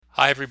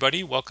Hi,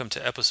 everybody. Welcome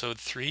to episode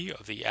 3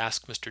 of the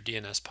Ask Mr.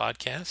 DNS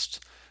podcast.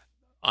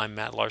 I'm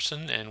Matt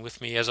Larson, and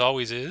with me, as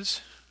always,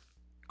 is.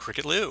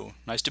 Cricket Lou,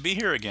 nice to be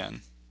here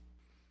again.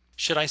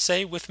 Should I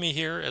say with me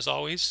here, as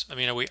always? I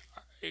mean,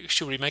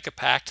 should we make a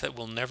pact that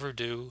we'll never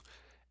do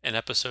an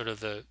episode of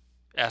the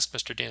Ask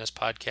Mr. DNS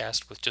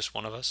podcast with just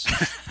one of us?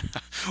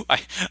 I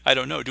I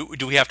don't know. Do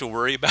we have to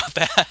worry about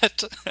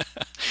that?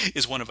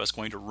 Is one of us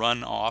going to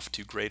run off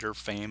to greater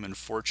fame and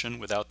fortune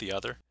without the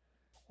other?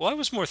 Well, I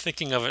was more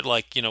thinking of it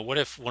like, what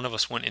if one of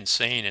us went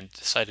insane and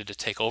decided to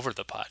take over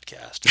the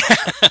podcast?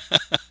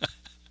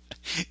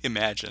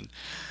 Imagine.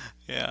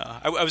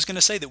 Yeah, I was going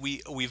to say that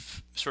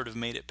we've sort of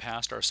made it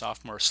past our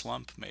sophomore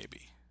slump,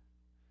 maybe.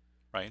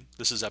 Right?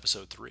 This is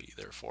episode 3,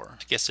 therefore.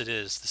 I guess it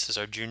is. This is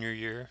our junior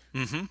year.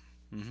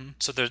 Mm-hmm. Mm-hmm.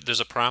 So there's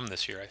a prom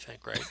this year, I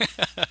think,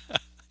 right?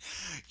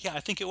 Yeah,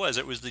 I think it was.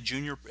 It was the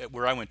junior,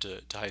 where I went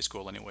to high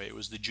school anyway. It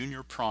was the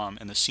junior prom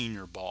and the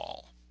senior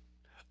ball.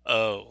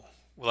 Oh,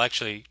 well,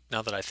 actually,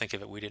 now that I think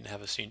of it, we didn't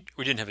have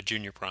a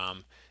junior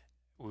prom.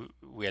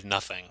 We had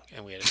nothing,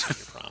 and we had a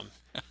senior prom.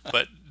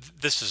 But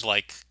this is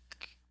like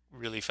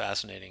really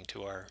fascinating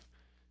to our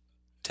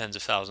tens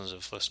of thousands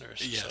of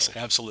listeners. Yes, So,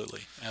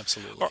 absolutely,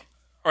 absolutely. all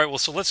right, well,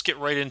 so let's get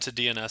right into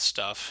DNS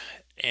stuff.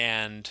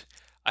 And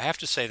I have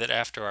to say that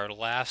after our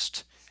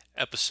last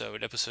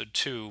episode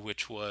 2,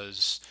 which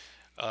was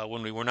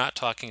when we were not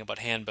talking about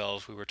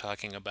handbells, we were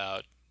talking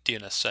about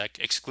DNSSEC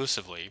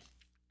exclusively.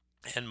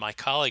 And my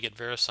colleague at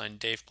VeriSign,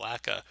 Dave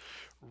Blacka,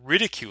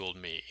 ridiculed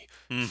me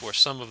Mm. for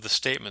some of the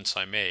statements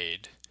I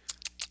made.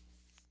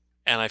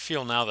 And I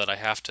feel now that I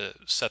have to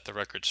set the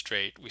record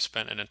straight. We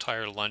spent an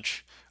entire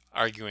lunch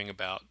arguing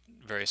about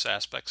various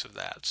aspects of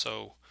that.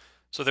 So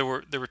there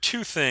were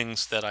two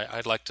things that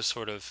I'd like to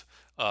sort of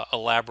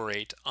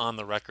elaborate on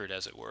the record,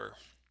 as it were.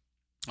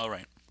 All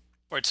right.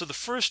 All right. So the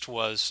first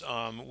was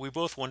we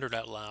both wondered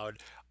out loud: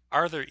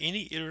 are there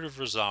any iterative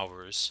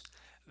resolvers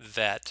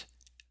that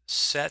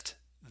set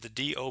the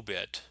DO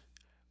bit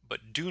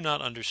but do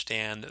not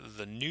understand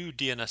the new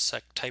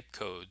DNSSEC type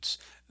codes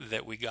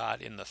that we got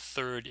in the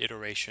third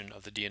iteration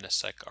of the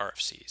DNSSEC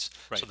RFCs?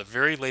 Right. So the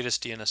very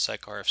latest DNSSEC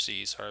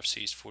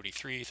RFCs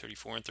 43,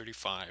 34, and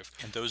 35.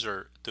 And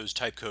those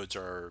type codes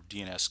are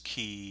DNS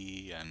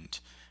key and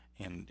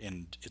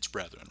its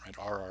brethren, right?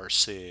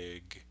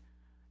 RRSig,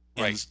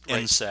 Right.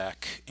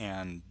 NSEC,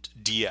 and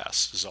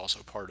DS is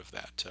also part of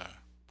that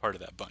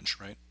bunch,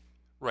 right?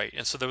 Right,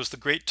 and so there was the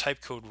great type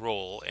code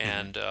roll,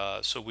 Mm-hmm.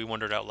 and so we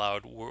wondered out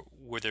loud,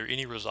 were there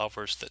any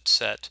resolvers that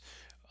set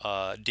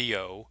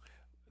DO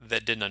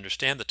that didn't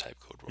understand the type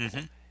code roll?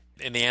 Mm-hmm.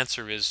 And the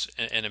answer is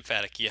an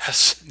emphatic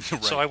yes.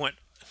 So Right.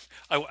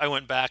 I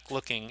went back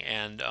looking,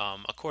 and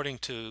according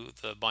to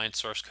the bind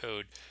source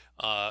code,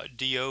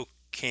 DO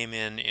came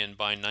in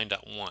bind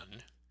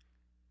 9.1,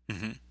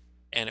 Mm-hmm.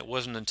 and it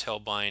wasn't until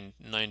bind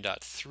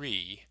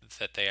 9.3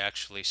 that they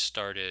actually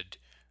started,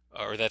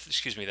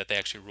 that they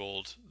actually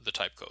rolled the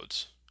type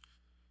codes.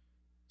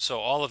 So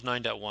all of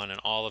 9.1 and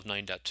all of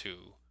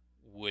 9.2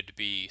 would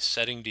be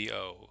setting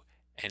DO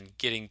and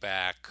getting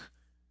back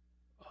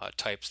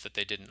types that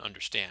they didn't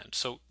understand.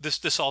 So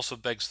this also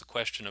begs the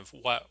question of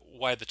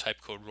why the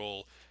type code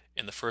roll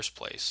in the first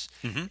place.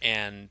 Mm-hmm.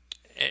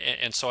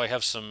 And so I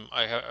have some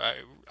I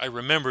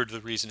remembered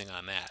the reasoning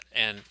on that,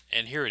 and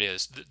here it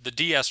is. The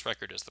DS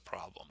record is the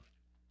problem.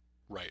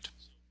 Right.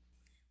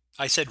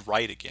 I said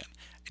right again.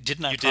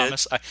 Didn't I You did?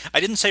 promise? I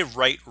didn't say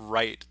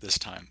right this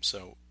time,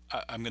 so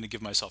I'm going to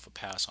give myself a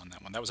pass on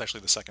that one. That was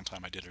actually the second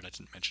time I did it. I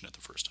didn't mention it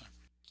the first time.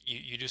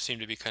 You do seem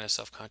to be kind of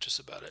self-conscious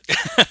about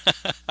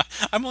it.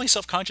 I'm only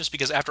self-conscious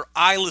because after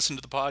I listened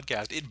to the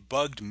podcast, it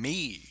bugged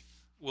me.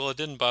 Well, it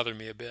didn't bother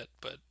me a bit,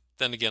 but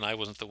then again, I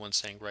wasn't the one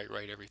saying right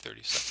every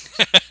 30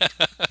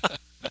 seconds.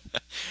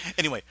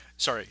 Anyway,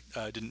 sorry,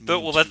 didn't But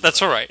mean well, to.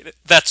 that's all right.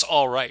 That's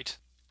all right.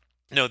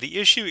 No, the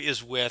issue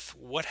is with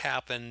what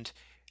happened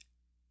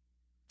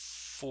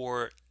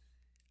for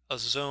a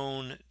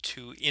zone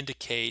to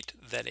indicate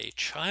that a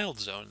child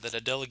zone, that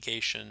a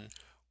delegation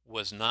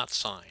was not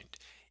signed.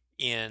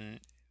 In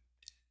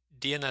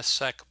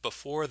DNSSEC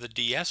before the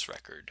DS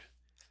record,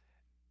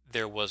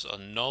 there was a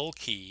null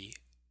key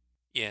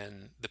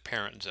in the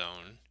parent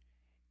zone,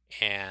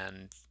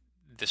 and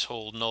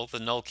the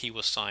null key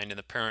was signed, and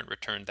the parent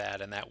returned that,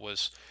 and that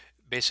was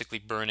basically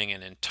burning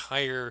an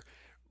entire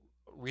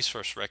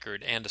resource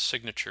record and a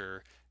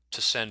signature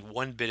to send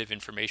one bit of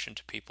information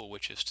to people,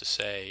 which is to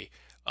say,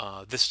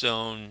 this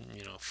zone,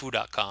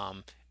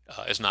 foo.com,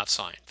 is not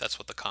signed. That's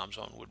what the com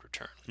zone would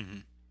return. Mm-hmm.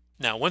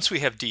 Now, once we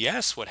have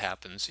DS, what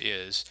happens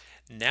is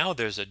now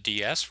there's a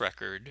DS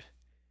record,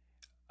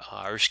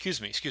 or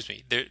excuse me,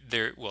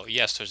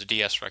 yes, there's a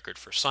DS record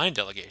for signed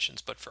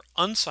delegations, but for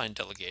unsigned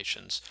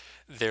delegations,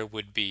 there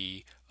would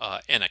be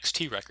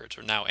NXT records,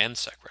 or now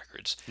NSEC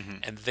records, Mm-hmm.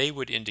 and they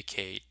would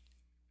indicate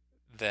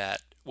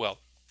that, well,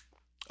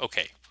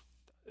 okay,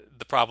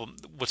 the problem,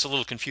 what's a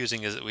little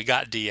confusing is that we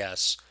got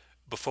DS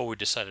before we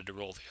decided to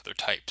roll the other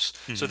types.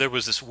 Mm-hmm. So there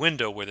was this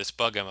window where this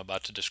bug I'm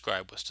about to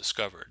describe was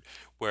discovered,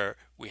 where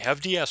we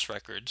have DS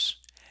records,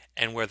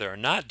 And where there are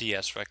not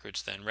DS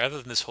records, then rather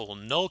than this whole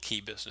null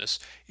key business,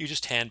 you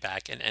just hand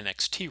back an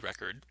NXT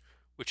record,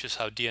 which is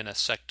how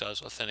DNSSEC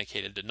does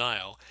authenticated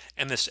denial.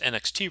 And this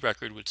NXT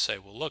record would say,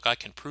 well, look, I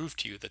can prove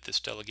to you that this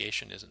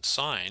delegation isn't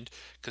signed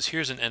because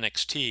here's an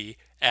NXT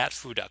at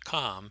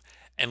foo.com,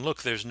 and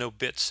look, there's no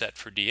bit set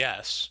for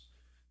DS.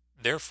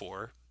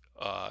 Therefore,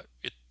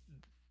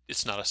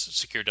 it's not a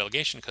secure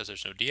delegation because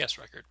there's no DS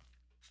record.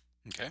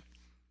 Okay.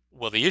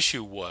 Well, the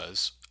issue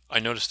was, I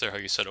noticed there how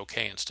you said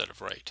okay instead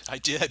of right. I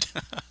did.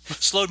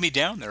 Slowed me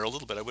down there a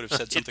little bit. I would have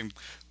said something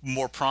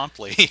more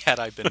promptly had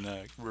I been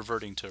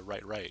reverting to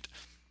right.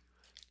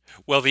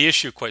 Well, the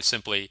issue, quite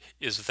simply,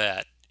 is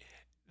that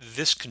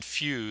this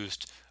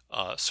confused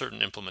certain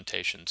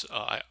implementations.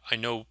 I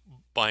know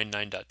bind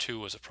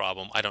 9.2 was a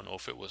problem. I don't know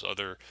if it was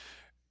other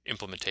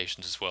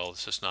implementations as well.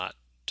 It's just not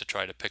to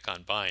try to pick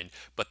on bind.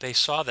 But they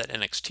saw that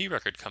NXT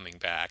record coming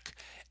back,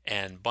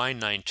 and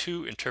bind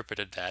 9.2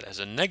 interpreted that as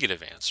a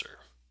negative answer.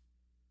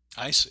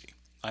 I see.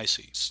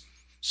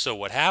 So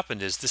what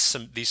happened is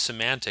these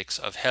semantics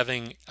of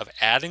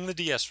adding the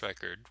DS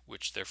record,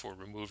 which therefore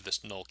removed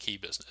this null key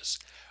business,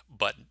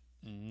 but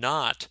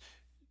not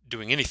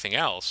doing anything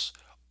else.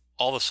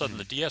 All of a sudden,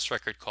 the DS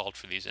record called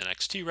for these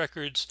NXT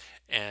records,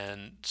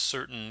 and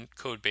certain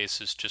code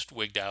bases just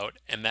wigged out,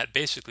 and that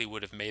basically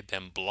would have made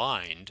them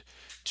blind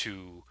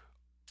to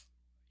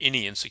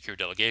any insecure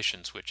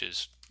delegations, which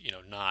is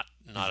not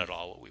at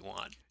all what we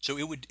want. So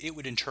it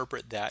would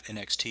interpret that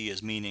NXT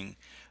as meaning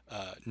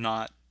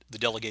not the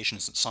delegation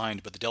isn't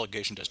signed, but the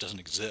delegation just doesn't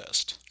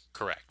exist.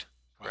 Correct.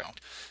 Wow.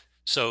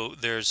 So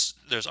there's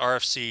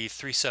RFC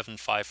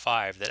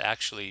 3755 that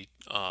actually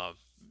I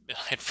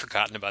had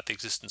forgotten about the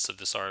existence of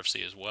this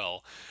RFC as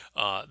well,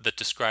 that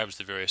describes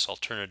the various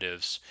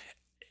alternatives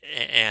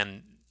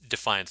and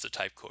defines the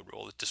type code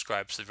rule. It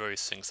describes the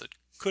various things that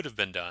could have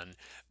been done,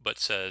 but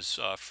says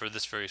for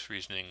this various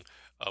reasoning,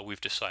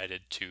 we've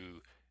decided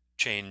to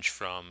change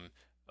from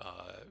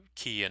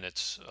key and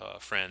its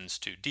friends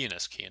to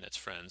DNS key and its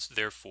friends,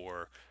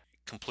 therefore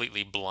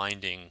completely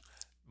blinding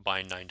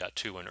bind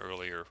 9.2 and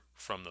earlier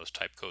from those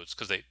type codes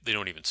because they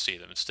don't even see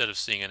them. Instead of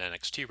seeing an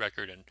NXT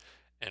record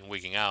and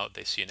wigging out,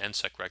 they see an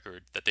NSEC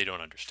record that they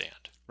don't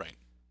understand. Right.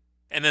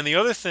 And then the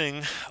other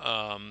thing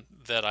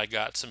that I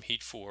got some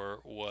heat for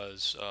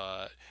was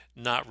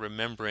not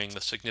remembering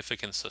the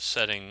significance of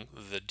setting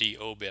the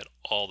DO bit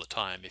all the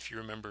time. If you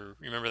remember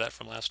that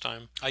from last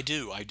time? I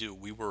do.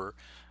 We were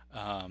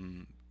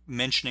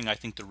mentioning, I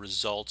think, the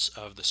results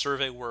of the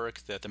survey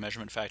work that the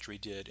Measurement Factory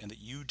did and that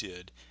you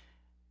did,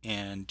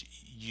 and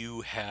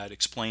you had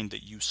explained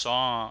that you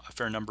saw a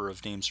fair number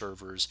of name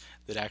servers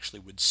that actually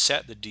would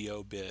set the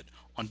DO bit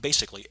on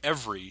basically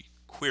every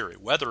query,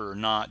 whether or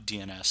not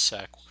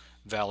DNSSEC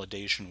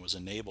validation was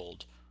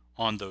enabled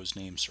on those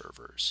name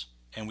servers.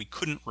 And we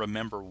couldn't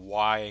remember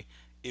why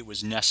it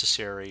was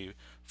necessary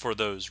for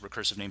those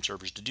recursive name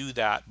servers to do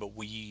that, but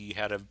we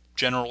had a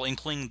general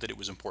inkling that it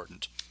was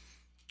important.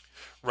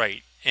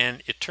 Right,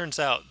 and it turns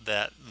out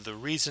that the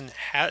reason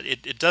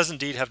it does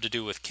indeed have to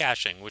do with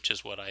caching, which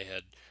is what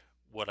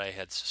I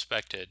had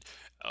suspected,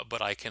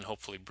 but I can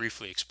hopefully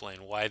briefly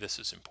explain why this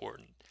is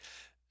important.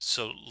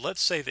 So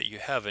let's say that you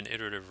have an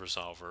iterative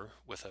resolver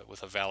with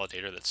a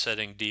validator that's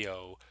setting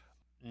DO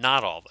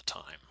not all the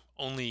time,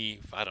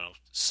 only, I don't know,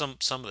 some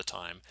of the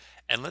time,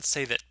 and let's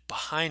say that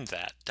behind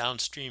that,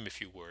 downstream if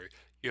you were,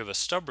 you have a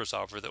stub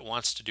resolver that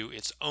wants to do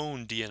its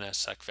own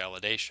DNSSEC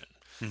validation.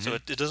 Mm-hmm. So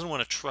it doesn't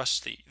want to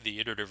trust the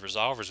iterative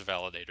resolver's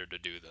validator to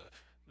do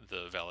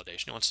the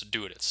validation. It wants to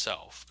do it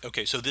itself.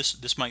 Okay, so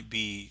this might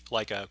be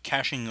like a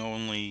caching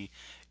only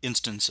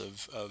instance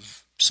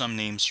of some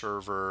name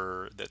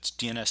server that's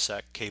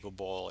DNSSEC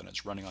capable and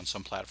it's running on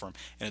some platform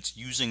and it's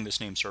using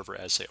this name server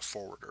as, say, a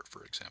forwarder,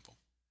 for example.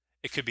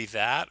 It could be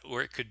that,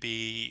 or it could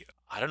be,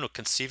 I don't know,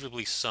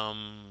 conceivably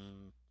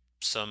some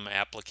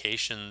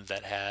application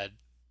that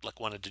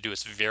wanted to do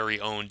its very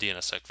own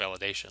DNSSEC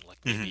validation, like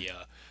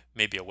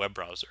maybe a web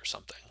browser or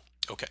something.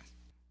 Okay.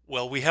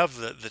 Well, we have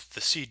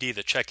the CD,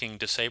 the checking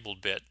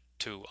disabled bit,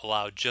 to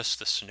allow just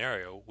the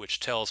scenario, which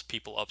tells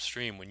people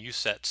upstream when you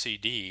set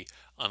CD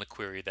on a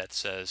query that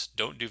says,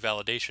 don't do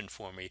validation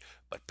for me,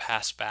 but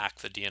pass back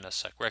the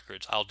DNSSEC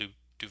records, I'll do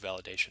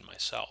validation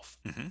myself.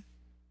 Mm-hmm.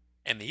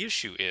 And the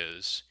issue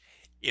is,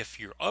 if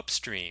your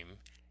upstream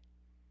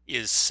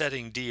is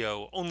setting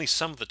DO only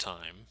some of the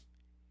time,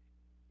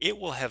 it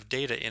will have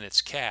data in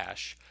its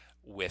cache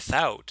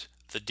without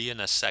the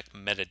DNSSEC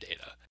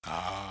metadata.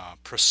 Ah,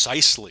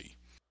 precisely.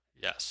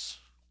 Yes.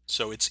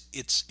 So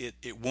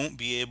it won't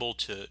be able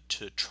to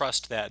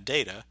trust that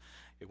data.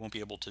 It won't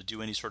be able to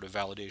do any sort of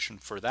validation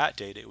for that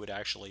data. It would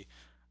actually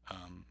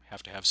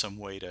have to have some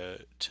way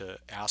to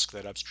ask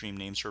that upstream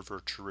name server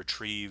to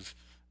retrieve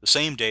the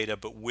same data,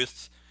 but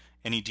with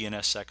any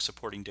DNSSEC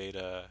supporting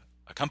data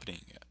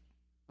accompanying it.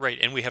 Right,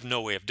 and we have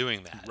no way of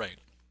doing that. Right.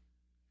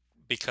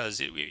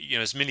 Because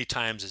as many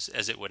times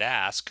as it would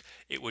ask,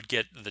 it would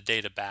get the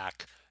data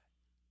back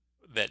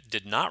that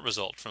did not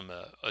result from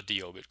a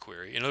DO bit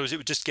query. In other words, it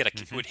would just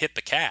it would hit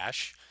the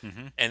cache,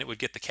 Mm-hmm. and it would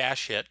get the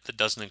cache hit that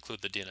doesn't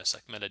include the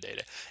DNSSEC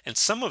metadata. And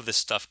some of this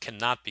stuff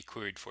cannot be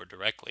queried for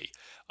directly.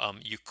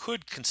 You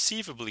could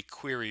conceivably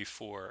query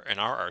for an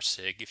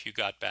RRSIG if you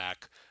got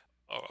back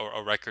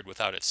a record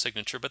without its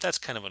signature, but that's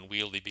kind of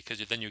unwieldy because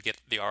then you get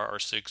the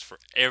RRSIGs for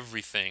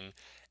everything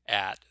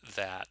at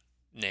that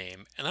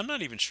name, and I'm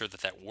not even sure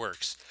that that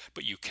works.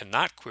 But you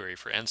cannot query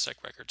for NSEC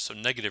records, so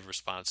negative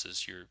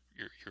responses,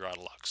 you're out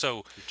of luck.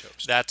 So You're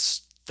toast.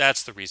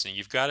 that's the reason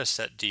you've got to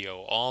set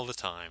DO all the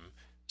time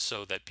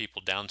so that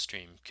people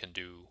downstream can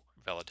do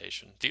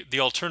validation. The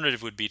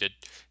alternative would be to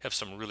have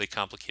some really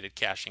complicated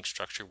caching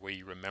structure where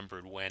you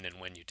remembered when and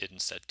when you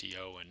didn't set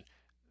DO, and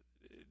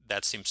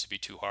that seems to be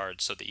too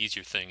hard. So the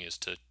easier thing is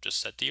to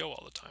just set DO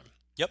all the time.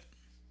 Yep.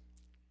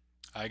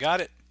 I got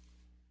it.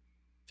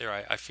 There,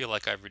 I feel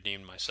like I've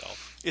redeemed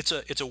myself.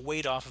 It's a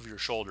weight off of your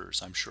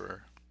shoulders, I'm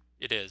sure.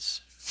 It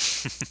is.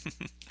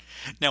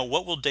 Now,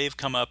 what will Dave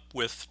come up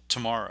with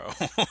tomorrow?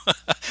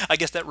 I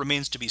guess that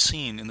remains to be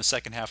seen in the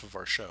second half of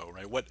our show,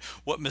 right?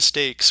 What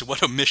mistakes,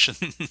 what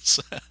omissions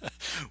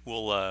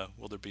will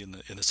there be in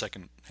the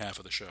second half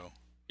of the show?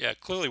 Yeah,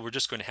 clearly we're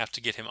just going to have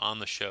to get him on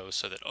the show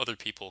so that other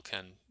people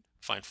can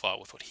find fault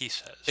with what he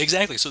says.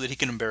 Exactly, so that he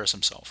can embarrass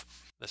himself.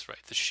 That's right.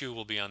 The shoe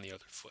will be on the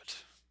other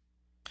foot.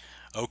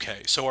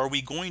 Okay, so are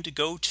we going to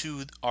go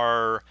to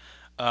our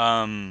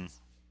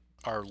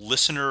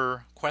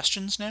listener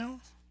questions now?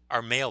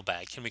 Our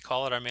mailbag. Can we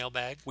call it our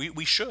mailbag?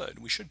 We should.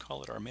 We should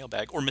call it our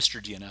mailbag, or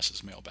Mr.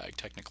 DNS's mailbag,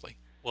 technically.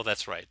 Well,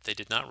 that's right. They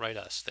did not write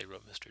us. They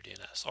wrote Mr.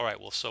 DNS. All right.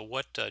 Well, so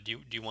what do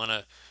you want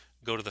to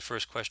go to the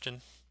first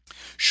question?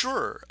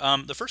 Sure.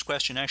 The first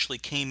question actually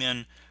came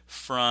in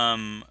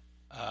from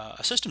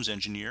a systems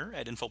engineer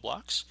at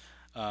Infoblox,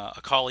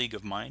 a colleague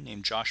of mine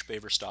named Josh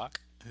Baverstock,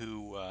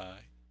 who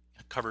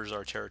covers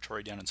our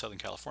territory down in Southern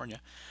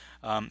California.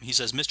 He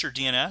says, Mr.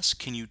 DNS,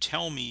 can you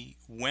tell me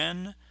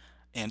when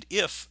and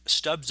if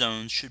stub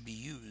zones should be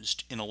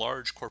used in a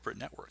large corporate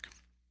network?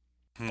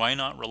 Why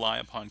not rely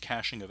upon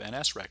caching of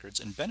NS records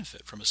and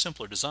benefit from a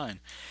simpler design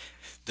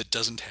that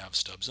doesn't have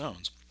stub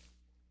zones?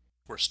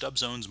 Were stub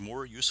zones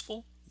more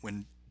useful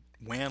when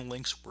WAN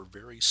links were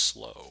very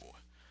slow?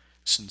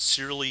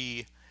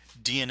 Sincerely,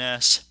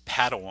 DNS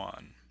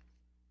Padawan.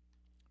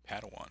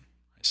 Padawan,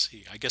 I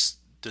see. I guess,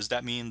 does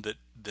that mean that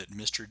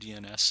Mr.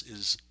 DNS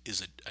is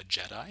a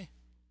Jedi?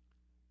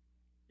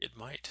 It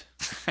might.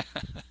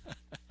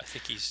 I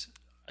think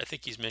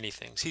he's many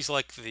things. He's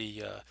like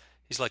the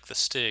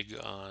Stig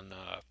on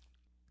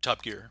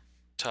Top Gear.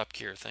 Top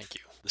Gear. Thank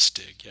you. The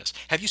Stig, yes.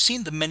 Have you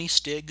seen the many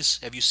Stigs?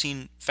 Have you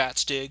seen Fat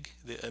Stig,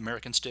 the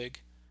American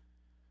Stig?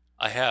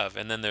 I have,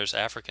 and then there's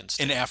African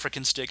Stig. An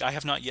African Stig. I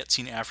have not yet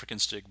seen African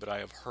Stig, but I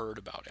have heard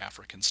about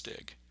African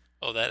Stig.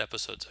 Oh, that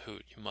episode's a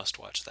hoot. You must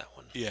watch that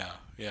one. Yeah.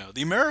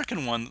 The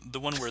American one, the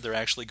one where they're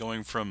actually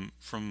going from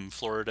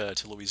Florida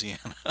to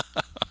Louisiana,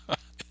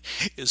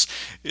 is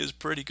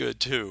pretty good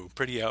too.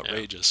 Pretty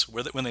outrageous.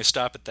 Yeah. When they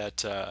stop at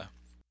that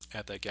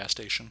gas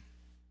station.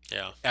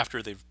 Yeah.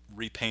 After they've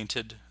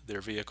repainted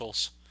their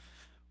vehicles.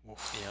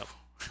 Yep.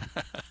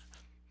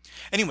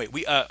 Anyway,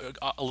 we a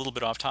little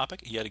bit off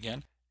topic yet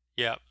again.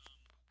 Yeah.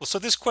 Well, so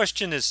this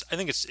question is, I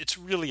think it's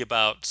really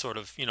about sort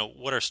of,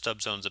 what are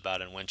stub zones about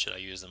and when should I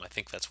use them? I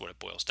think that's what it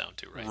boils down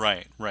to,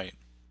 right? Right.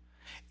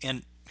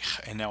 And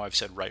now I've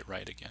said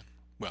right again.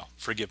 Well,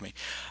 forgive me.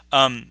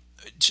 To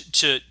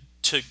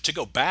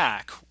go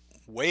back,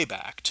 way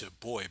back to,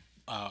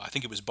 I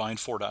think it was Bind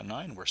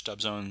 4.9 where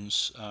stub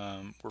zones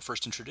were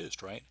first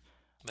introduced, right?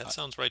 That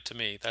sounds right to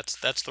me.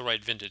 That's the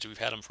right vintage. We've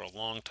had them for a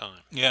long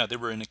time. Yeah, they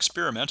were an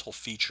experimental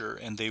feature,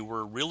 and they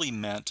were really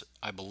meant,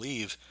 I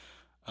believe,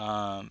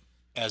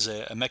 as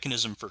a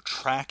mechanism for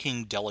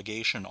tracking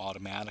delegation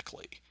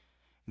automatically.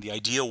 The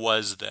idea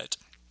was that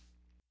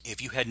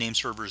if you had name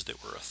servers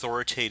that were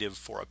authoritative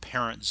for a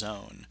parent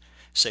zone,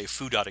 say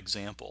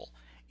foo.example,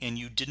 and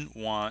you didn't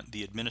want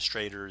the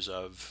administrators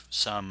of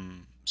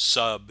some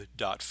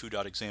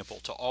sub.foo.example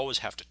to always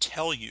have to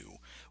tell you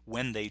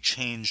when they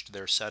changed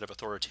their set of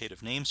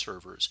authoritative name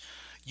servers,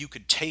 you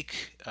could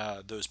take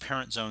those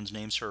parent zones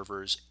name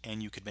servers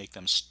and you could make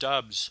them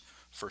stubs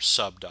for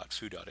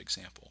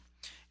sub.foo.example.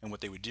 And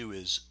what they would do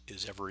is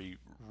every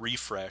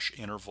refresh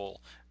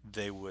interval,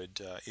 they would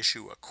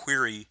issue a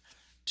query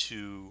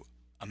to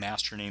a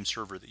master name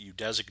server that you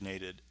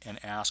designated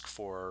and ask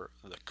for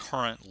the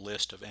current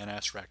list of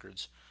NS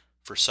records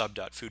for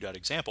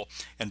sub.foo.example.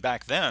 And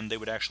back then, they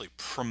would actually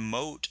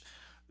promote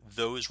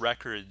those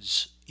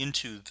records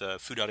into the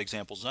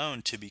foo.example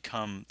zone to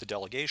become the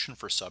delegation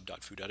for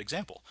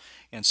sub.foo.example.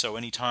 And so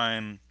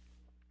anytime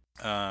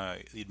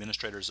the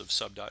administrators of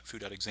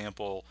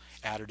sub.foo.example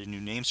added a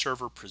new name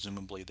server,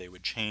 presumably they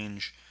would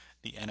change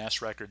the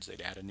NS records,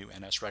 they'd add a new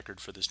NS record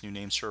for this new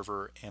name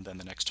server, and then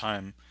the next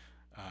time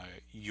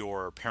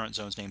your parent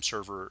zone's name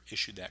server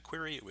issued that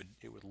query,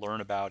 it would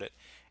learn about it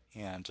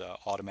and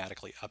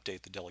automatically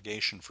update the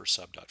delegation for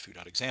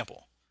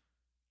sub.foo.example.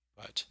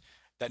 But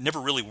that never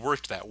really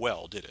worked that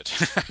well, did it?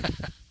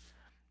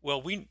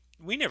 Well, we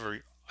never,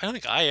 I don't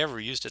think I ever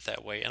used it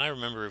that way. And I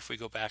remember if we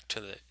go back to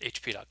the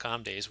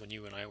HP.com days when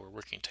you and I were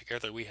working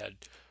together, we had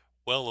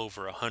well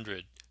over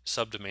 100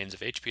 subdomains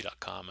of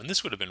hp.com, and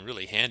this would have been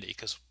really handy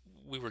because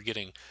we were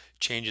getting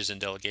changes in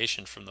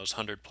delegation from those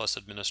 100 plus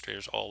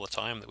administrators all the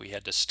time that we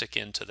had to stick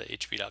into the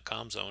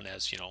hp.com zone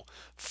as,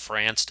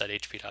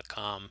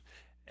 france.hp.com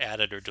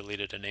added or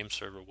deleted a name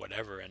server,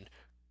 whatever. And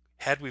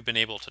had we been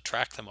able to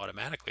track them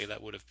automatically,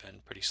 that would have been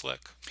pretty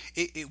slick.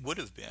 It would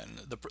have been.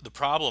 The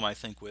problem, I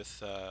think,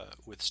 with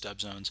stub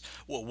zones,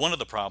 well, one of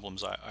the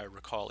problems I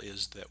recall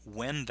is that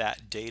when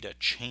that data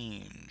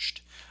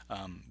changed,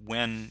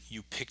 when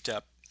you picked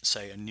up,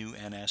 say, a new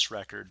NS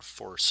record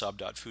for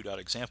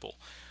sub.foo.example,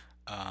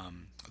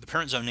 the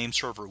parent zone name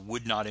server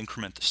would not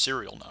increment the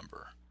serial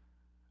number.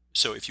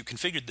 So if you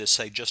configured this,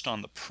 say, just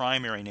on the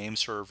primary name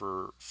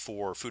server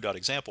for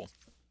foo.example,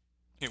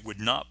 it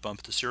would not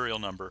bump the serial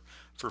number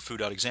for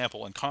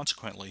foo.example, and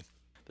consequently,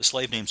 the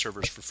slave name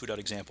servers for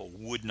foo.example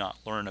would not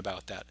learn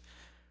about that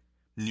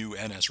new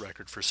NS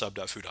record for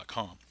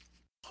sub.foo.com.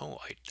 Oh,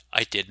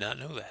 I did not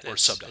know that. Or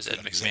as Ed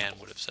McMahon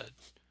would have said.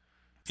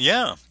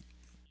 Yeah.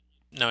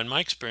 Now, in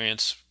my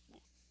experience,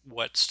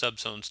 what stub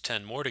zones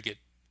tend more to get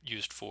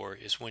used for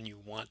is when you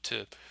want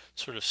to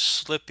sort of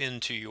slip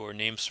into your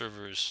name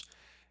server's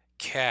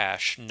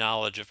cache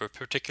knowledge of a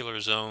particular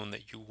zone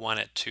that you want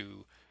it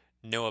to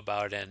know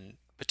about and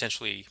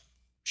potentially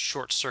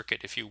short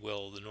circuit, if you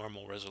will, the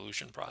normal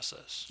resolution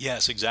process.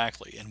 Yes,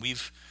 exactly. And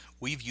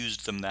we've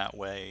used them that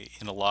way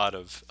in a lot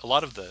of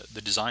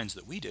the designs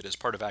that we did as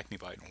part of Acme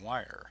Byte and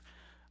Wire.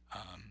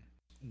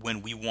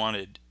 When we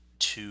wanted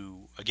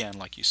to, again,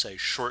 like you say,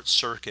 short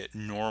circuit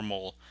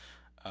normal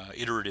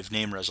iterative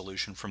name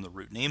resolution from the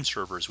root name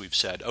servers, we've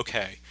said,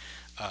 okay,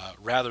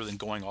 rather than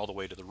going all the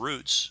way to the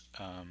roots,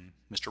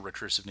 Mr.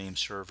 Recursive Name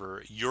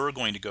Server, you're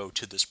going to go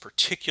to this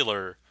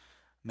particular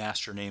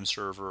master name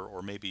server,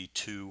 or maybe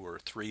 2 or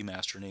 3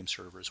 master name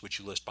servers, which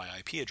you list by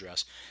IP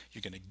address.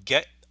 You're going to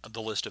get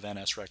the list of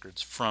NS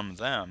records from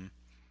them,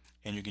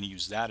 and you're going to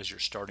use that as your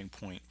starting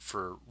point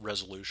for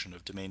resolution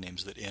of domain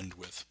names that end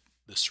with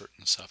this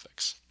certain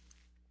suffix.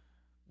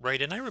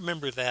 Right, and I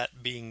remember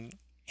that being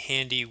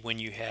handy when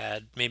you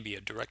had maybe a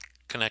direct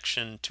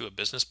connection to a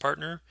business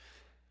partner.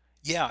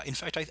 Yeah, in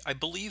fact, I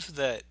believe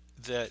that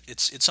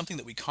it's something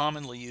that we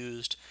commonly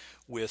used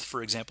with,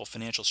 for example,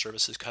 financial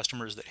services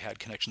customers that had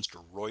connections to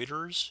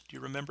Reuters. Do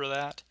you remember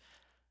that?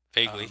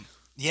 Vaguely.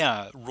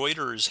 Yeah,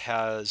 Reuters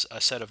has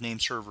a set of name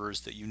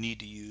servers that you need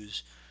to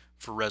use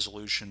for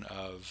resolution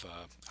of,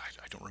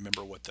 I don't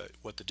remember what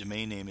the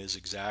domain name is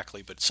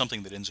exactly, but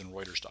something that ends in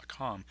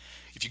Reuters.com.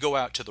 If you go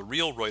out to the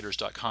real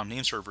Reuters.com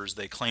name servers,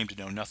 they claim to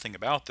know nothing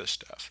about this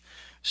stuff.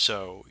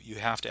 So you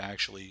have to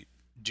actually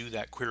do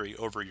that query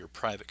over your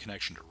private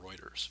connection to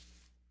Reuters.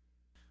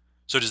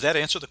 So does that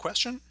answer the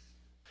question?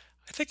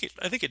 I think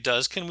it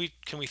does. Can we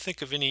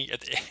think of any?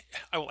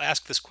 I will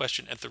ask this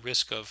question at the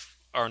risk of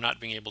our not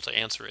being able to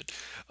answer it.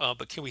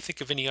 But can we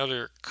think of any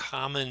other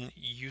common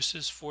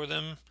uses for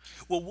them?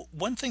 Well,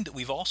 one thing that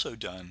we've also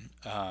done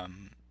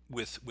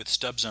with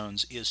stub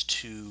zones is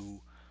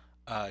to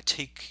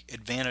take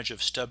advantage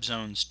of stub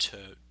zones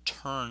to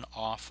turn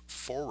off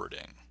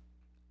forwarding.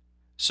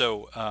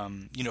 So,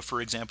 for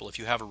example, if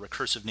you have a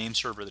recursive name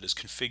server that is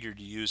configured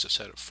to use a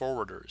set of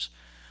forwarders,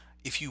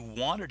 if you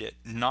wanted it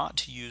not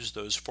to use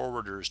those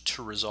forwarders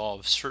to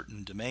resolve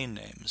certain domain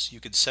names, you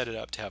could set it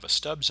up to have a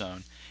stub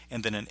zone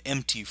and then an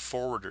empty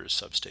forwarders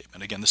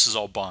substatement. Again, this is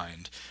all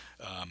bind.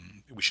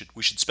 We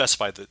should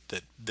specify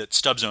that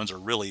stub zones are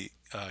really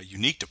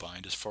unique to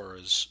bind as far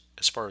as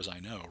I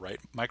know, right?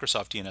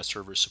 Microsoft DNS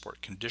servers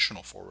support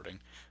conditional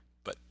forwarding,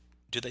 but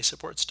do they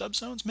support stub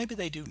zones? Maybe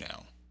they do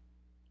now.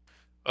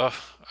 I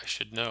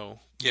should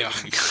know. Yeah.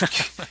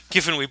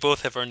 Given we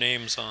both have our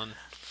names on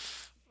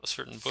a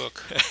certain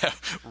book.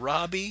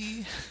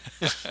 Robbie.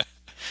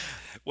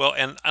 Well,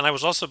 and I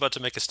was also about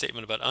to make a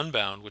statement about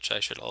Unbound, which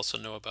I should also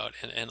know about,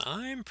 and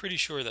I'm pretty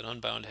sure that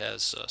Unbound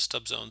has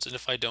stub zones, and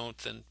if I don't,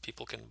 then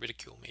people can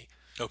ridicule me.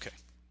 Okay,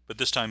 but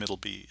this time it'll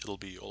be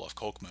Olaf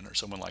Kolkman or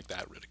someone like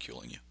that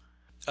ridiculing you.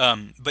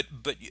 But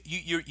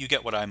you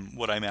get what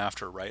I'm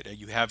after, right?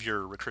 You have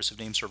your recursive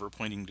name server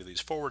pointing to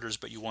these forwarders,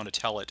 but you want to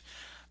tell it,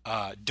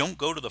 don't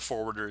go to the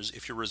forwarders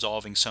if you're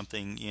resolving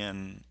something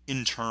in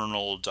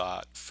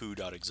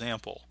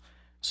internal.foo.example.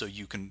 So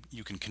you can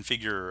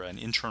configure an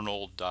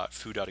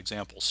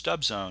internal.foo.example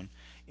stub zone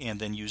and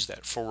then use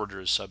that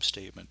forwarders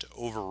substatement to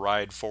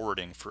override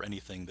forwarding for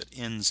anything that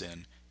ends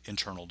in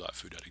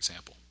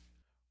internal.foo.example.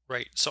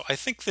 Right. So I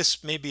think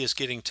this maybe is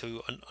getting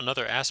to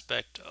another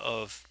aspect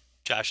of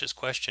Josh's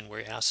question where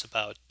he asks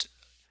about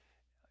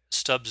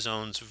stub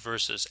zones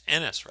versus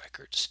NS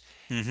records.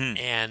 Mm-hmm.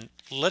 And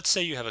let's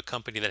say you have a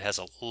company that has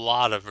a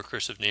lot of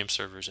recursive name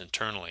servers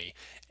internally,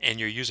 and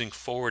you're using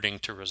forwarding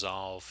to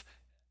resolve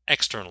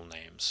external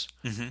names.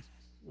 Mm-hmm.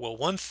 Well,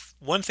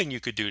 one thing you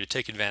could do to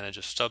take advantage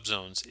of stub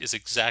zones is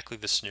exactly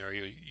the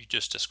scenario you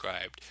just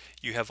described.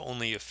 You have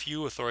only a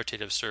few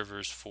authoritative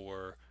servers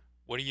for,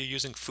 what are you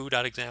using,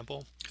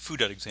 foo.example?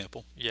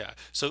 Foo.example. Yeah.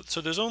 So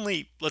there's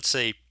only, let's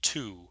say,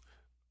 2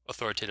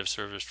 authoritative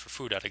servers for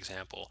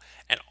foo.example,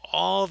 and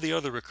all the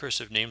other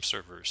recursive name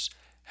servers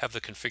have the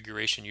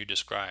configuration you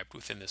described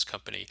within this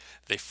company.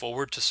 They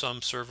forward to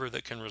some server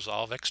that can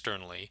resolve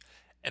externally,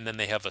 and then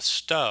they have a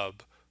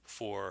stub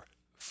for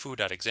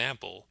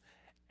foo.example,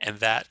 and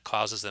that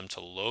causes them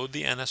to load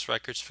the NS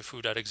records for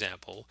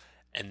foo.example,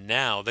 and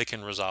now they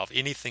can resolve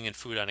anything in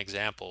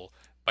foo.example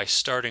by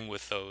starting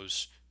with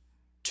those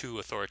two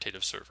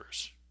authoritative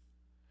servers.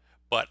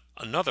 But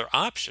another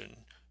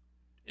option,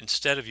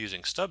 instead of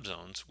using stub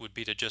zones, would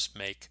be to just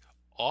make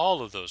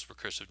all of those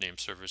recursive name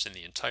servers in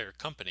the entire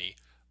company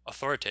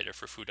authoritative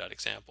for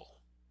foo.example.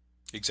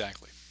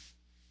 Exactly.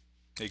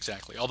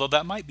 Although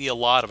that might be a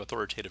lot of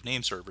authoritative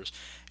name servers,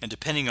 and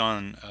depending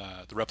on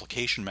the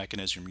replication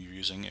mechanism you're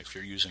using, if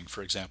you're using,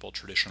 for example,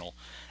 traditional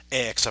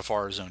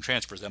AXFR zone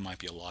transfers, that might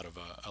be a lot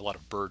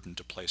of burden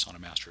to place on a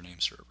master name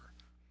server.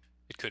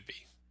 It could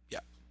be. Yeah.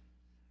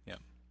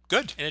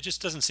 Good. And it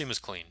just doesn't seem as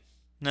clean.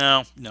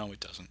 No, it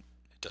doesn't.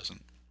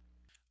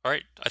 All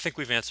right, I think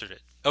we've answered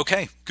it.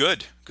 Okay,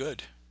 good. All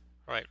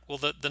right, well,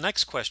 the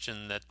next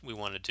question that we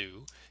want to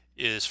do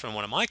is from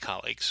one of my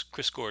colleagues,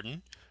 Chris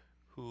Gordon,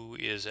 who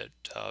is at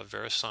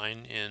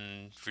VeriSign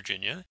in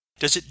Virginia.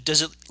 Does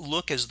it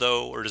look as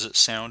though, or does it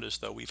sound as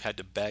though we've had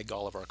to beg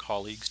all of our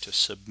colleagues to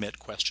submit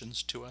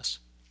questions to us?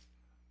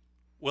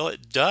 Well,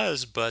 it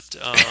does, but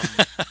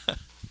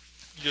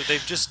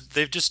they've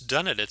just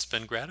done it. It's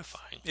been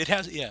gratifying. It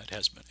has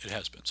been.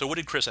 So what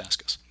did Chris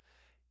ask us?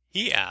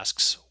 He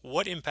asks,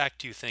 what impact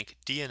do you think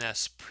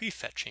DNS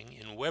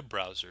prefetching in web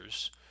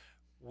browsers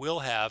will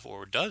have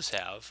or does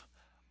have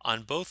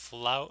on both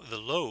the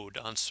load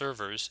on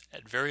servers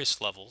at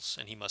various levels,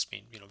 and he must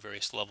mean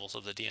various levels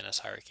of the DNS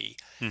hierarchy,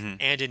 Mm-hmm.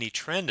 and any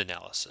trend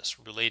analysis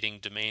relating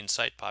domain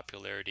site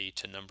popularity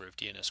to number of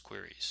DNS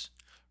queries,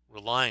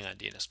 relying on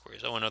DNS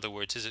queries. Oh, in other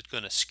words, is it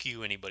going to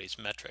skew anybody's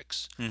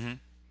metrics? Mm-hmm.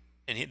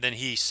 And then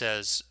he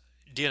says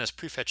DNS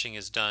prefetching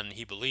is done,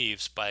 he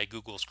believes, by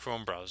Google's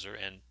Chrome browser,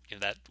 and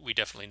that we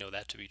definitely know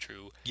that to be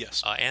true.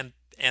 Yes.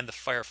 And the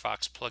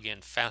Firefox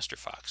plugin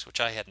FasterFox,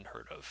 which I hadn't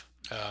heard of.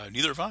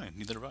 Neither have I.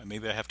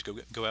 Maybe I have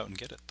to go out and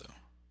get it though.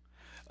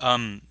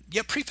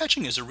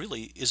 Prefetching is a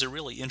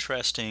really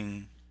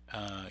interesting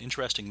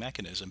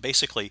mechanism.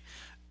 Basically,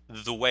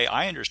 the way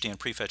I understand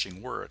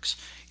prefetching works,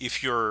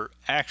 if you're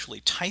actually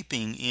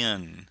typing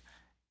in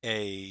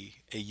a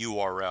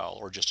URL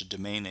or just a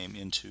domain name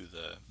into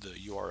the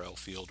URL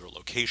field or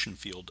location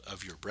field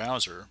of your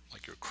browser,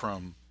 like your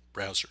Chrome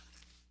browser,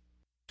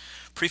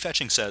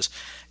 prefetching says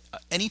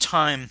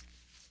anytime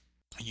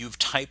you've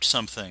typed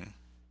something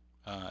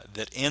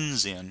that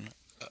ends in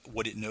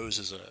what it knows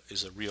is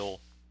a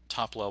real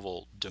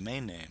top-level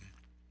domain name,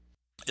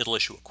 it'll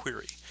issue a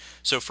query.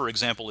 So, for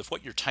example, if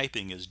what you're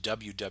typing is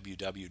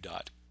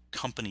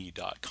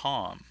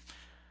www.company.com,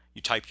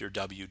 you type your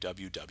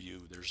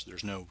www,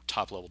 there's no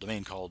top-level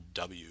domain called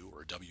w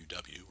or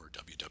www or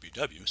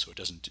www, so it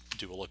doesn't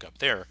do a lookup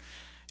there.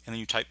 And then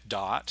you type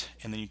dot,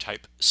 and then you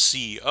type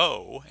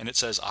co, and it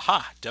says,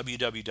 aha,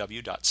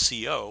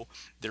 www.co.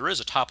 There is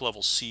a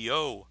top-level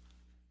co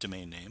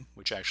domain name,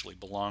 which actually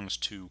belongs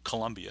to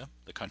Colombia,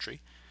 the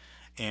country,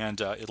 and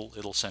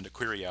it'll send a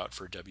query out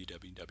for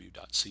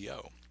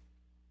www.co.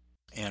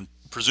 And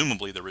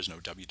presumably there is no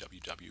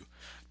www.co.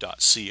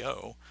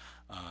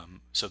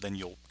 So then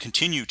you'll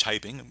continue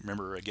typing.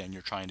 Remember, again,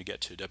 you're trying to get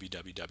to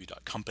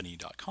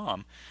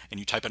www.company.com, and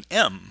you type an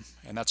M,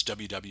 and that's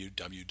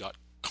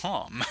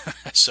www.com.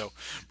 So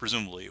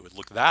presumably it would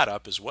look that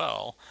up as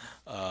well.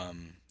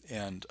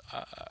 And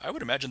I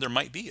would imagine there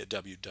might be a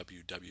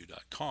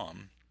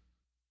www.com.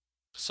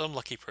 Some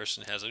lucky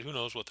person has it. Who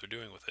knows what they're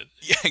doing with it?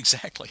 Yeah,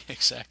 exactly.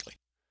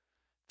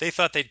 They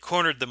thought they'd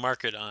cornered the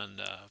market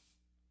on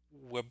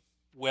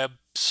web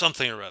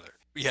something or other.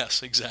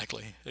 Yes,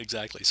 exactly.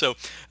 So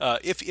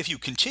if you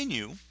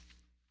continue,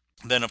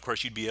 then of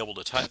course you'd be able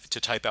to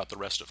type out the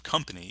rest of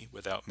company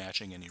without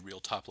matching any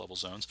real top-level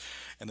zones.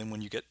 And then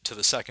when you get to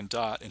the second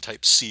dot and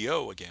type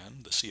CO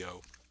again, the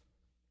CO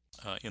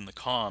in the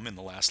com in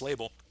the last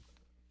label,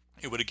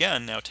 it would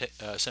again now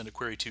send a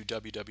query to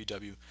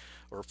www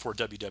or for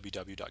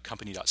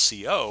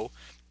www.company.co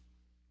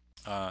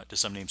to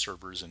some name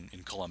servers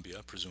in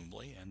Colombia,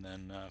 presumably, and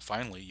then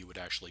finally you would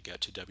actually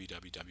get to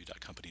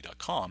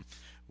www.company.com,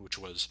 which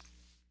was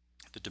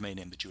the domain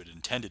name that you had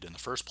intended in the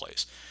first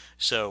place.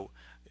 So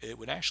it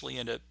would actually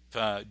end up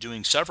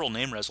doing several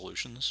name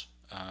resolutions,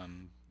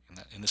 in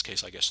this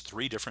case I guess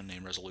 3 different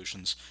name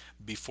resolutions,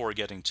 before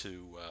getting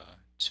to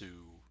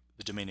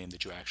the domain name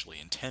that you actually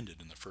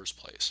intended in the first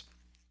place.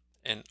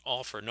 And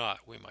all for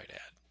naught, we might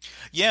add.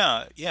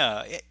 Yeah,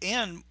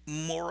 and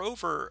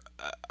moreover,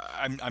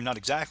 I'm not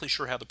exactly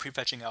sure how the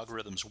prefetching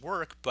algorithms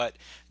work, but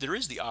there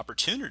is the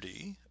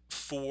opportunity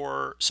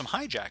for some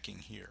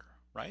hijacking here,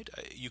 right?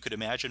 You could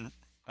imagine,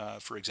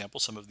 for example,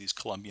 some of these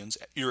Colombians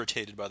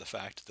irritated by the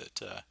fact that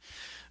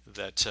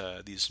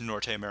these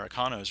Norte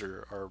Americanos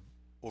are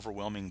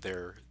overwhelming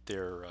their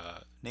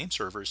name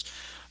servers.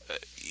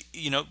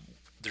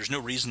 There's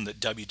no reason that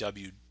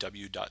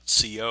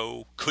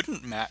www.co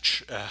couldn't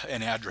match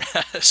an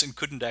address and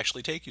couldn't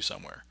actually take you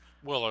somewhere.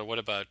 Well, or what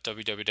about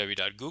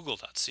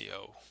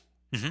www.google.co?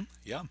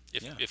 Yeah,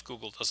 if yeah. if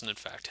Google doesn't in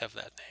fact have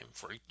that name,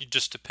 for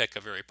just to pick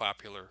a very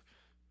popular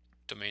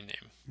domain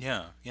name.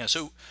 Yeah, yeah.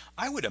 So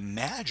I would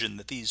imagine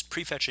that these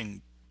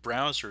prefetching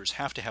browsers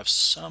have to have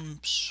some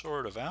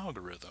sort of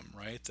algorithm,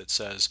 right? That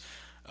says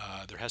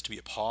there has to be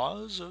a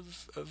pause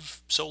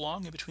of so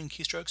long in between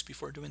keystrokes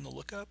before doing the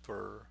lookup,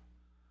 or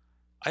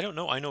I don't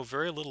know. I know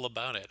very little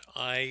about it.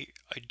 I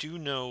do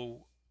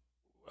know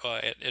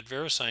at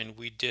VeriSign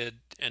we did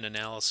an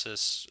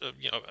analysis.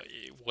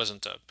 It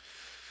wasn't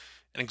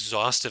an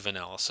exhaustive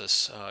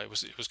analysis.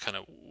 It was kind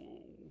of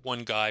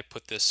one guy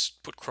put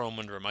Chrome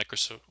under a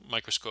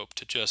microscope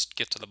to just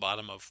get to the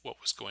bottom of what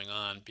was going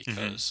on hmm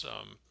because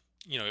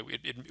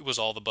it was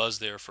all the buzz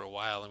there for a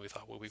while, and we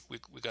thought, well,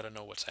 we got to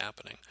know what's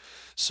happening.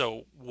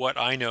 So what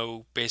I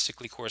know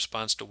basically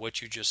corresponds to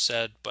what you just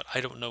said, but I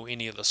don't know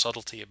any of the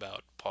subtlety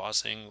about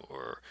pausing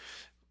or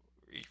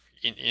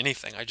in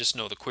anything. I just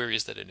know the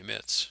queries that it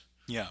emits.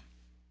 yeah,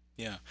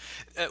 yeah.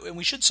 And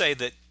we should say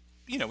that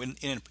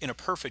in a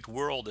perfect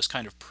world, this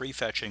kind of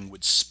prefetching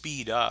would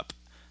speed up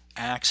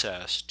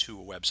access to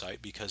a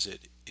website because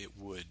it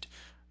would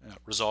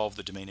resolve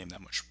the domain name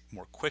that much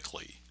more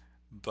quickly.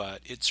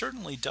 But it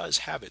certainly does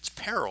have its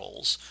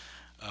perils.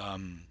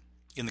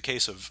 In the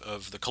case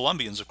of the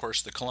Colombians, of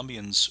course, the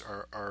Colombians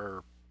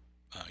are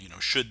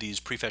should these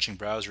prefetching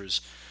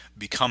browsers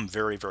become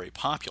very, very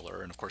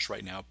popular, and of course,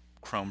 right now,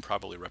 Chrome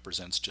probably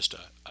represents just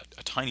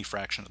a tiny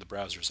fraction of the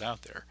browsers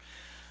out there.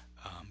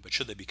 But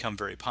should they become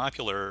very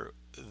popular,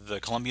 the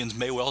Colombians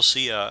may well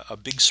see a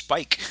big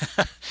spike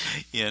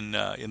in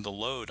the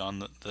load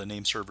on the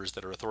name servers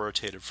that are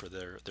authoritative for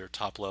their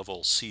top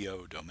level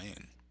CO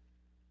domain.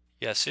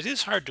 Yes, it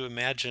is hard to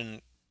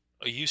imagine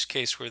a use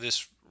case where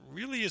this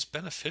really is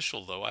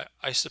beneficial, though.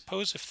 I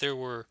suppose if there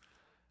were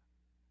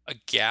a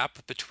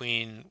gap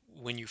between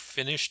when you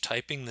finish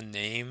typing the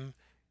name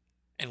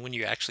and when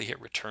you actually hit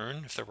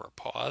return, if there were a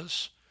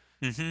pause,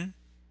 hmm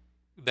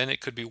then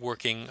it could be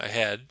working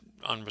ahead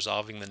on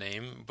resolving the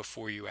name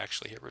before you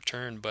actually hit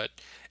return. But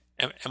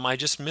am I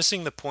just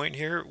missing the point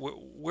here?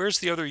 Where's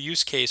the other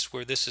use case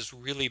where this is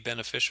really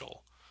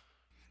beneficial?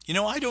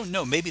 I don't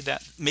know. Maybe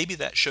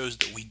that shows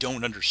that we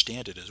don't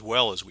understand it as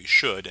well as we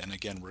should. And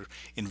again, we're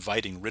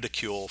inviting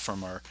ridicule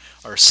from our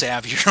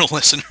savvier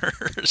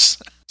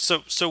listeners.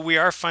 So we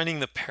are finding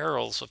the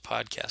perils of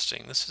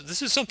podcasting.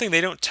 This is something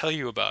they don't tell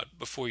you about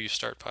before you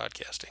start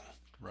podcasting.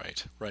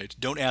 Right, right.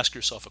 Don't ask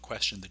yourself a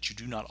question that you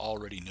do not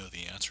already know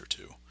the answer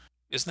to.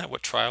 Isn't that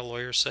what trial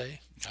lawyers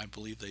say? I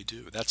believe they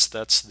do.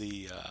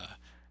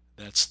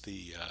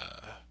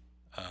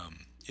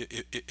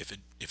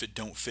 If it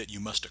don't fit, you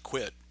must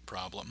acquit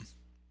problem.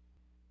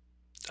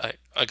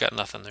 I got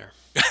nothing there.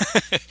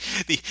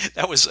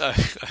 That was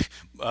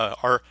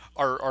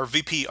our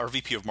VP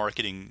of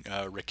marketing,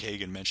 Rick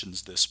Hagan,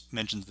 mentions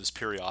this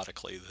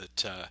periodically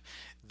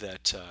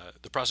that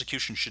the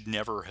prosecution should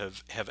never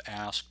have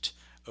asked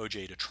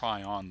OJ to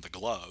try on the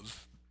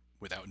glove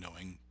without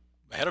knowing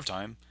ahead of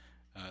time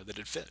that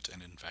it fit,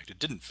 and in fact it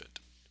didn't fit.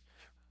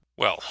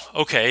 Well,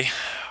 okay.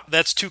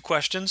 That's two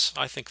questions.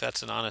 I think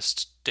that's an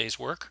honest day's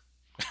work.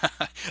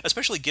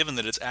 Especially given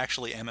that it's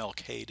actually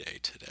MLK Day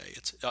today.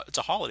 It's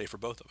a holiday for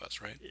both of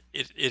us, right?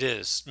 It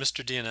is.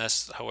 Mr.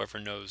 DNS, however,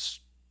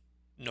 knows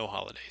no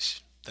holidays.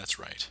 That's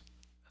right.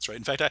 That's right.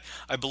 In fact,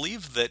 I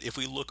believe that if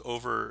we look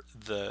over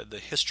the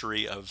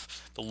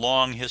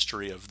long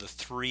history of the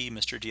three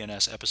Mr.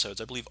 DNS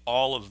episodes, I believe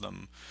all of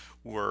them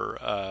were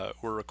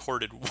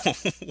recorded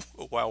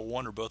while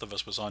one or both of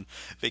us was on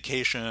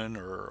vacation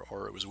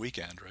or it was a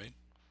weekend, right?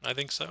 I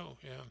think so,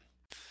 yeah.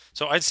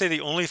 So I'd say the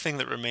only thing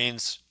that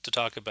remains to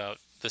talk about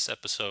this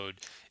episode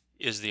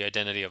is the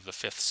identity of the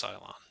fifth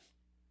Cylon.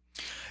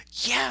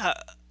 Yeah,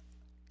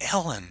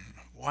 Ellen.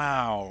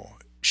 Wow.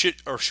 Should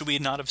we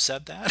not have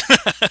said that?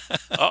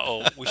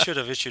 Uh-oh, we should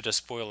have issued a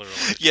spoiler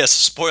alert. Yes,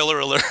 spoiler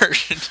alert.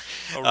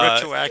 A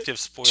retroactive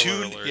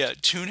spoiler alert. Yeah,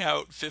 tune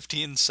out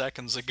 15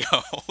 seconds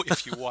ago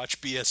if you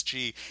watch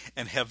BSG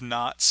and have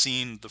not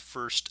seen the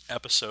first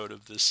episode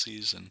of this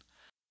season.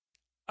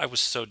 I was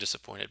so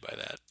disappointed by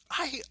that.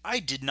 I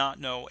did not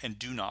know and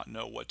do not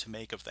know what to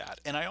make of that.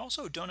 And I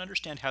also don't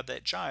understand how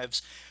that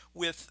jives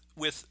with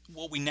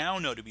what we now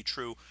know to be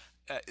true.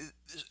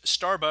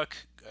 Starbuck,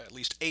 at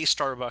least a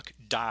Starbuck,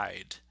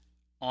 died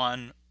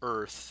on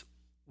Earth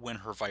when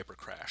her Viper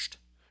crashed.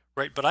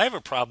 Right, but I have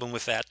a problem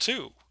with that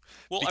too.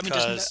 Well, I mean,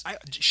 Because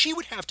she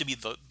would have to be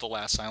the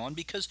last Cylon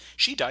because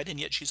she died and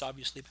yet she's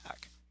obviously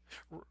back.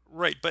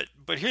 right,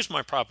 but here's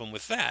my problem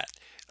with that.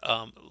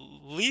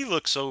 Lee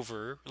looks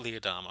over Lee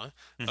Adama,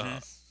 Mm-hmm.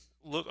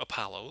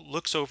 Apollo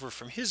looks over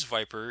from his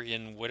Viper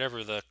in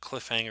whatever the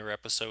cliffhanger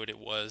episode it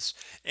was,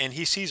 and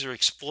he sees her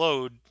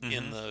explode in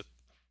Mm-hmm. the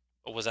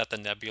was that the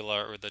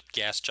nebula or the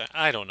gas giant?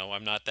 I don't know.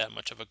 I'm not that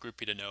much of a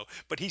groupie to know.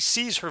 But he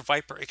sees her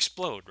Viper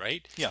explode,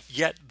 right? Yeah.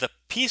 Yet the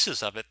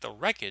pieces of it, the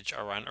wreckage,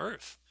 are on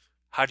Earth.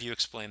 How do you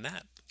explain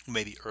that?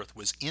 Maybe Earth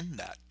was in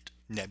that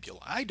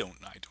nebula. I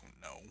don't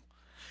know.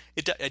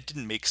 It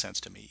didn't make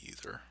sense to me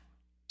either.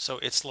 So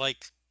it's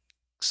like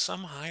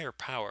some higher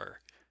power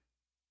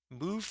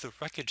moved the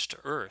wreckage to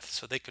Earth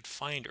so they could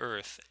find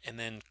Earth and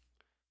then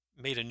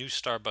made a new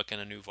Starbuck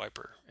and a new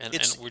Viper, and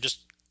It's we're just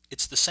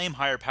it's the same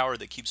higher power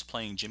that keeps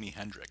playing Jimi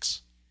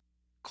Hendrix.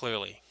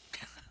 clearly.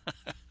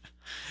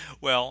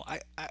 Well,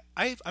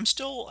 I'm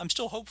still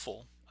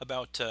hopeful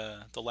about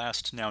the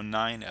last now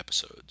 9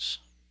 episodes,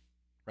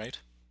 right?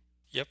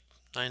 Yep,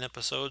 9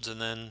 episodes, and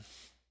then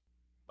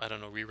I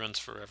don't know, reruns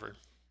forever.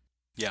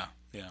 Yeah,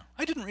 yeah.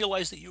 I didn't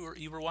realize that you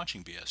were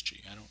watching BSG.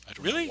 I don't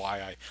know Really?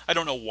 why I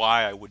don't know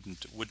why I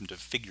wouldn't have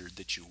figured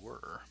that you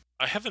were.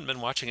 I haven't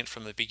been watching it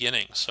from the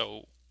beginning,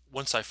 so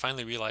once I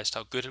finally realized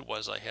how good it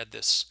was, I had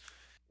this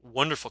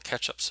wonderful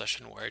catch-up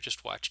session where I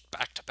just watched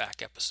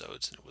back-to-back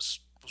episodes, and it was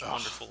Oh,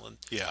 wonderful. And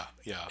yeah,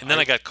 yeah. and then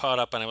I got caught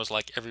up, and I was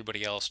like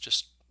everybody else,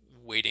 just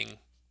waiting,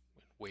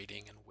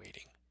 waiting, and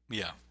waiting,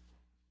 Yeah,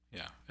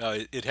 yeah.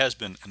 It has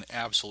been an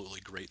absolutely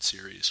great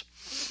series.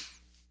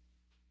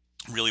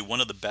 Really,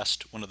 one of the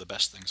best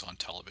things on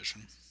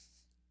television.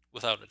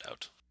 without a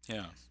doubt.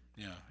 Yeah,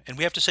 yeah. And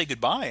we have to say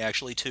goodbye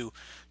actually to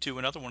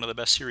another one of the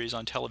best series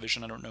on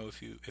television. I don't know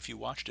if you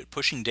watched it,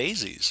 Pushing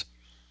Daisies.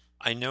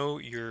 I know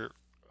you're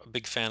a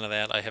big fan of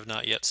that. I have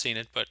not yet seen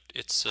it, but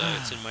it's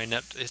in my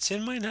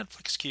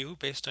Netflix queue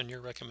based on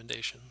your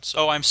recommendation. Oh,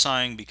 So, I'm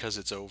sighing because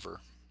it's over.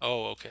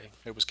 oh, okay,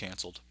 It was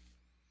canceled,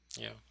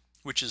 yeah.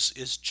 which is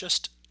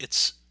just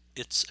it's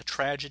a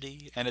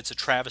tragedy and it's a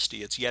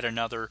travesty. It's yet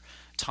another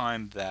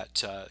time that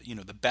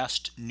the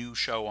best new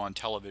show on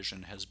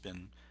television has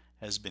been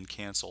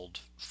canceled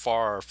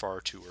far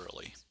too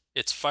early.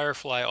 It's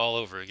Firefly all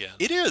over again.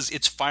 It is.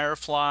 It's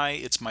Firefly.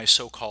 It's My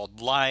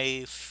So-Called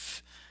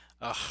Life.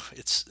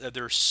 It's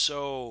there's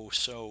so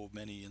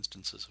many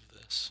instances of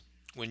this.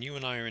 When you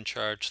and I are in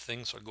charge,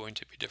 things are going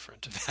to be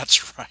different.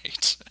 That's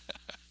right.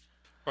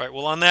 All right.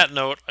 Well, on that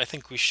note, I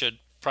think we should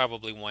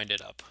probably wind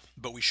it up.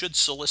 But we should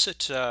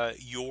solicit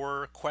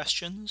your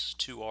questions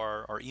to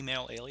our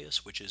email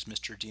alias, which is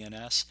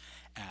mrdns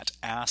at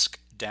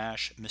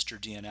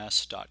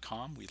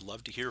ask-mrdns.com. We'd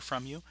love to hear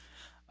from you.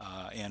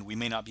 And we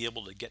may not be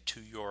able to get to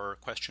your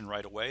question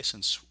right away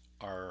since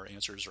our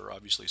answers are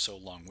obviously so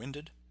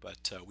long-winded,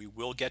 but we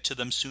will get to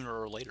them sooner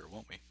or later,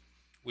 won't we?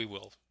 We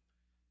will.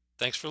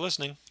 Thanks for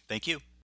listening. Thank you.